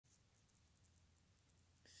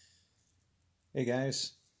Hey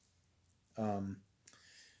guys, um,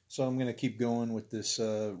 so I'm going to keep going with this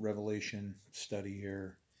Revelation study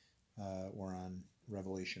here. We're on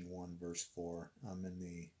Revelation 1, verse 4. I'm in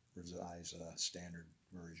the Revised Standard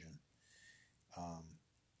Version. Um,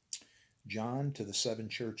 John, to the seven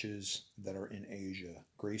churches that are in Asia,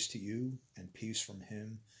 grace to you and peace from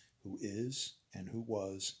him who is, and who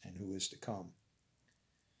was, and who is to come,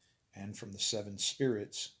 and from the seven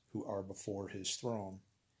spirits who are before his throne,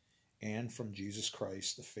 and from Jesus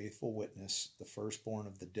Christ, the faithful witness, the firstborn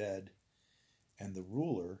of the dead, and the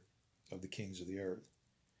ruler of the kings of the earth.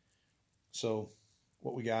 So,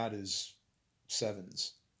 what we got is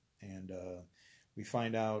sevens. And we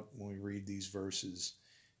find out when we read these verses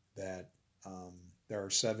that there are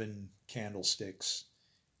seven candlesticks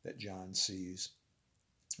that John sees,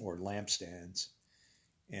 or lampstands.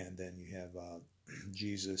 And then you have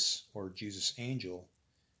Jesus, or Jesus' angel,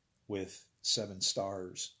 with seven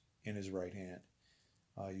stars in his right hand.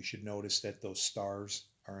 You should notice that those stars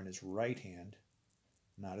are in his right hand,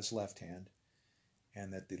 not his left hand,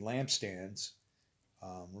 and that the lampstands,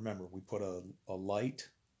 remember, we put a light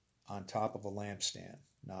on top of a lampstand,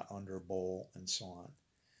 not under a bowl, and so on.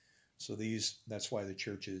 So that's why the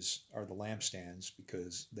churches are the lampstands,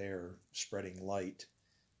 because they're spreading light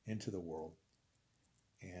into the world.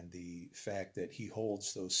 And the fact that he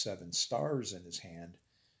holds those seven stars in his hand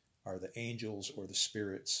are the angels or the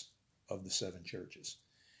spirits of the seven churches.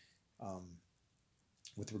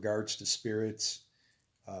 With regards to spirits,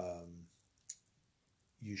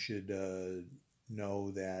 you should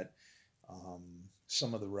know that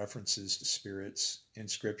some of the references to spirits in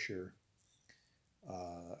Scripture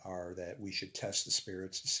are that we should test the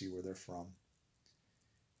spirits to see where they're from.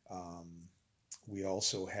 We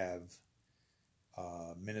also have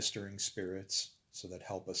ministering spirits, so that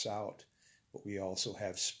help us out. But we also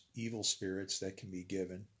have evil spirits that can be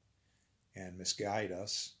given and misguide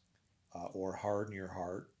us, or harden your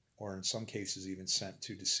heart, or in some cases even sent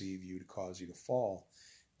to deceive you, to cause you to fall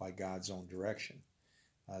by God's own direction.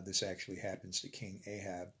 This actually happens to King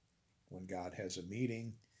Ahab when God has a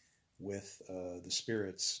meeting with the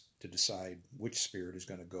spirits to decide which spirit is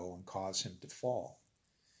going to go and cause him to fall.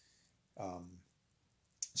 And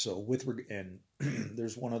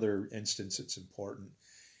there's one other instance that's important,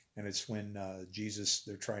 and it's when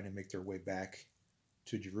they're trying to make their way back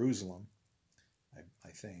to Jerusalem, I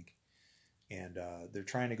think, and they're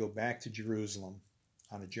trying to go back to Jerusalem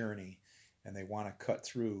on a journey, and they want to cut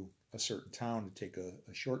through a certain town to take a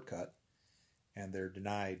shortcut, and they're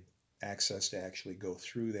denied access to actually go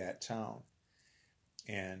through that town.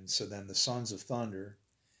 And so then the sons of thunder,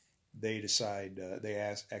 they decide,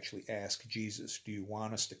 actually ask Jesus, do you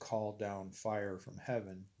want us to call down fire from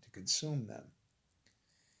heaven to consume them?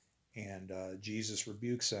 And Jesus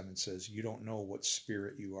rebukes them and says, you don't know what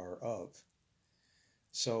spirit you are of.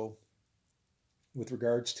 So with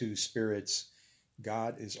regards to spirits,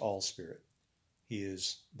 God is all spirit. He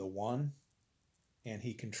is the one, and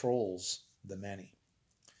he controls the many.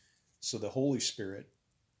 So the Holy Spirit,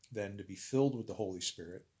 then, to be filled with the Holy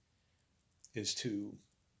Spirit is to,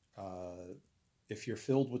 if you're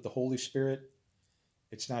filled with the Holy Spirit,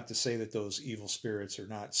 it's not to say that those evil spirits are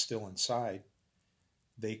not still inside.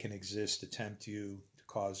 They can exist to tempt you, to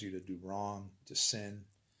cause you to do wrong, to sin,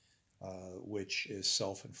 which is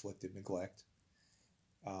self-inflicted neglect.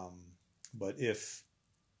 But if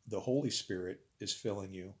the Holy Spirit is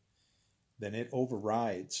filling you, then it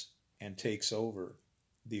overrides and takes over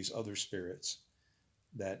these other spirits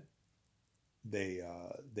that they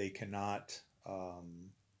cannot,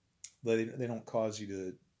 they don't cause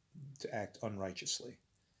you to act unrighteously.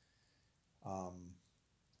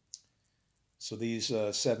 So these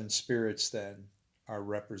seven spirits then are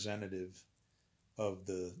representative of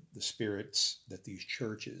the spirits that these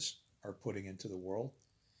churches are putting into the world.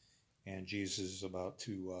 And Jesus is about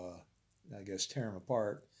to, tear them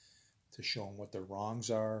apart, to show them what their wrongs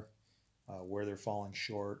are, where they're falling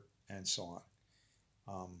short, and so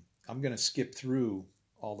on. I'm going to skip through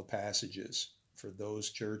all the passages for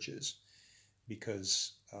those churches,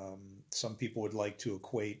 because some people would like to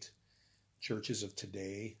equate churches of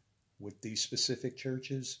today with these specific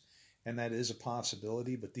churches, and that is a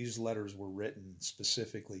possibility, but these letters were written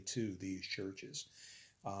specifically to these churches.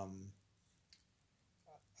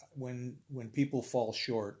 When people fall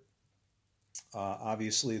short,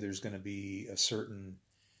 obviously there's going to be a certain,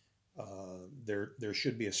 there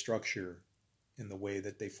should be a structure in the way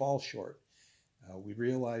that they fall short. We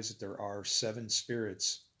realize that there are seven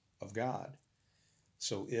spirits of God.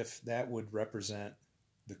 So if that would represent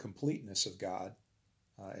the completeness of God,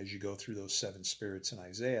 as you go through those seven spirits in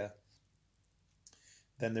Isaiah,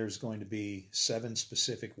 then there's going to be seven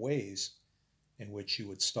specific ways in which you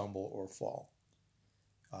would stumble or fall.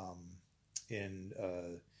 In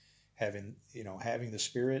having the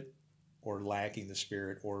Spirit, or lacking the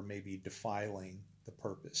Spirit, or maybe defiling the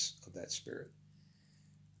purpose of that Spirit.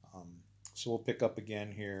 So we'll pick up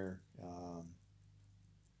again here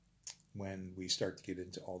when we start to get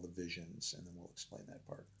into all the visions, and then we'll explain that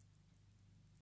part.